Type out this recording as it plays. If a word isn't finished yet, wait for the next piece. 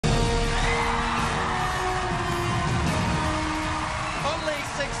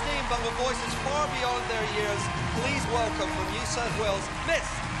voices far beyond their years. Please welcome from New South Wales, Miss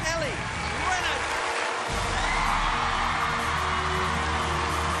Ellie Drennan.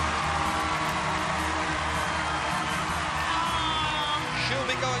 She'll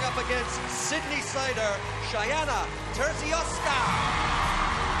be going up against Sydney Sider, Shyjana, Terzioska.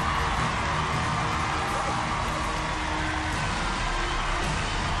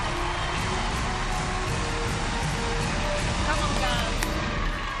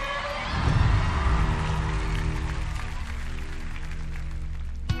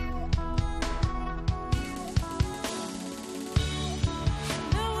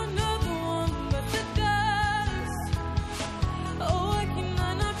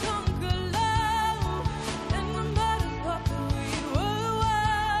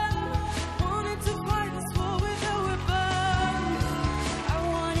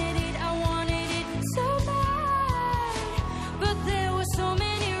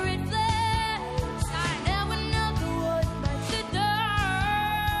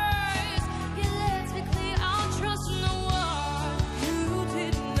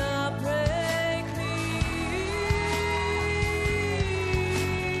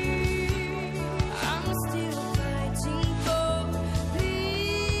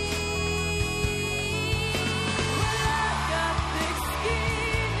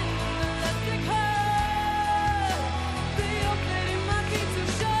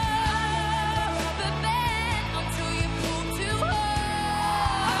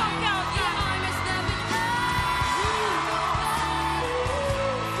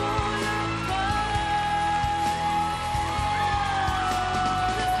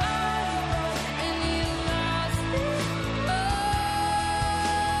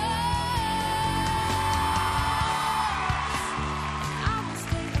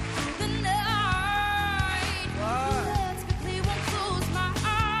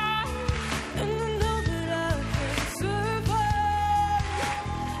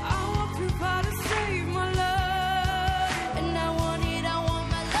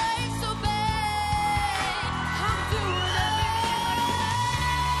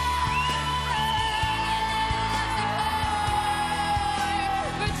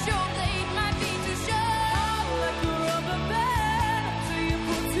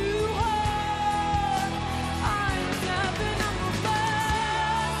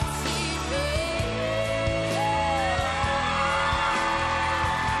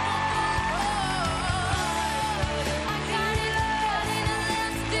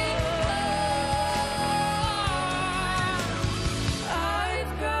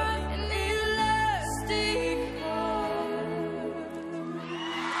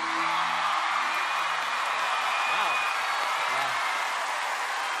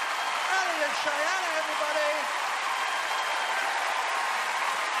 Shyjana, everybody.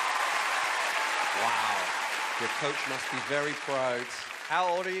 Wow. Your coach must be very proud. How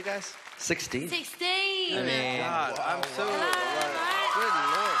old are you guys? 16. 16. I mean, God, I'm so... Good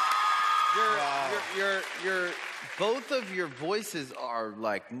Lord. Your both of your voices are,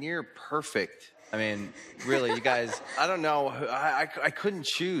 like, near perfect. I mean, really, you guys, I don't know. I couldn't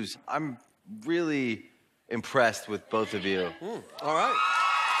choose. I'm really impressed with both of you. All right.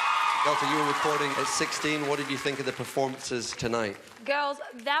 Delta, you were recording at 16. What did you think of the performances tonight? Girls,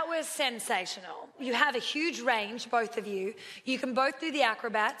 that was sensational. You have a huge range, both of you. You can both do the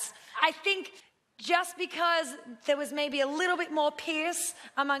acrobats. I think just because there was maybe a little bit more Pierce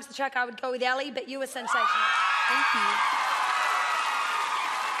amongst the track, I would go with Ellie, but you were sensational. Thank you.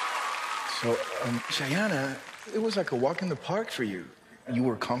 So, Shyjana, it was like a walk in the park for you. You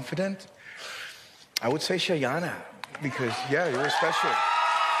were confident. I would say Shyjana, because, yeah, you were special.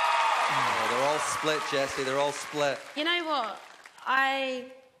 Oh, they're all split, Jessie. They're all split. You know what? I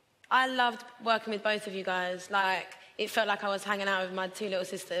loved working with both of you guys. Like, it felt like I was hanging out with my two little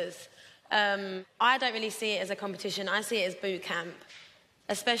sisters. I don't really see it as a competition. I see it as boot camp,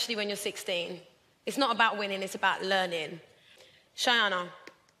 especially when you're 16. It's not about winning, it's about learning. Shyjana,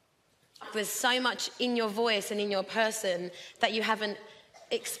 there's so much in your voice and in your person that you haven't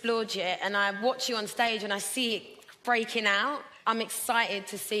explored yet. And I watch you on stage and I see it breaking out. I'm excited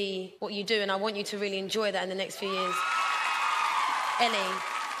to see what you do, and I want you to really enjoy that in the next few years. Ellie,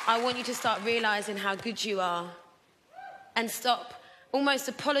 I want you to start realising how good you are and stop almost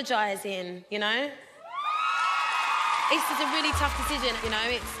apologising, you know? It's a really tough decision, you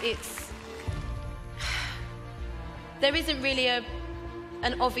know? It's there isn't really an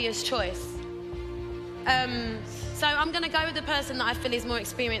obvious choice. So I'm going to go with the person that I feel is more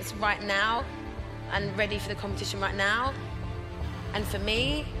experienced right now and ready for the competition right now. And for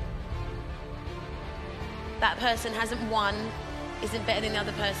me, that person hasn't won isn't better than the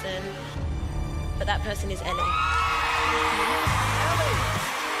other person, but that person is Ellie. Ellie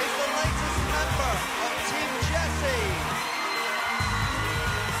is the latest member of Team Jessie.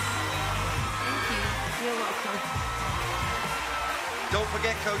 Thank you. You're welcome. Don't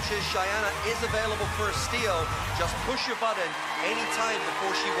forget, coaches, Shyjana is available for a steal. Just push your button any time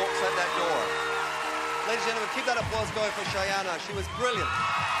before she walks out that door. Ladies and gentlemen, keep that applause going for Shyjana. She was brilliant.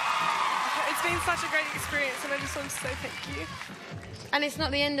 It's been such a great experience, and I just want to say thank you. And it's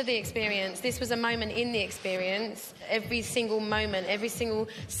not the end of the experience. This was a moment in the experience. Every single moment, every single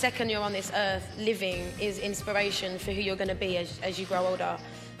second you're on this earth living is inspiration for who you're going to be as you grow older.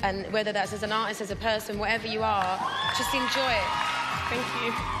 And whether that's as an artist, as a person, whatever you are, just enjoy it. Thank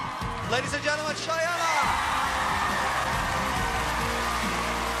you. Ladies and gentlemen, Shyjana!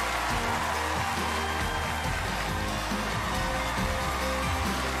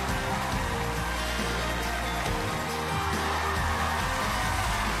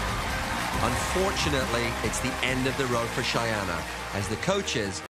 Unfortunately, it's the end of the road for Shyjana, as the coaches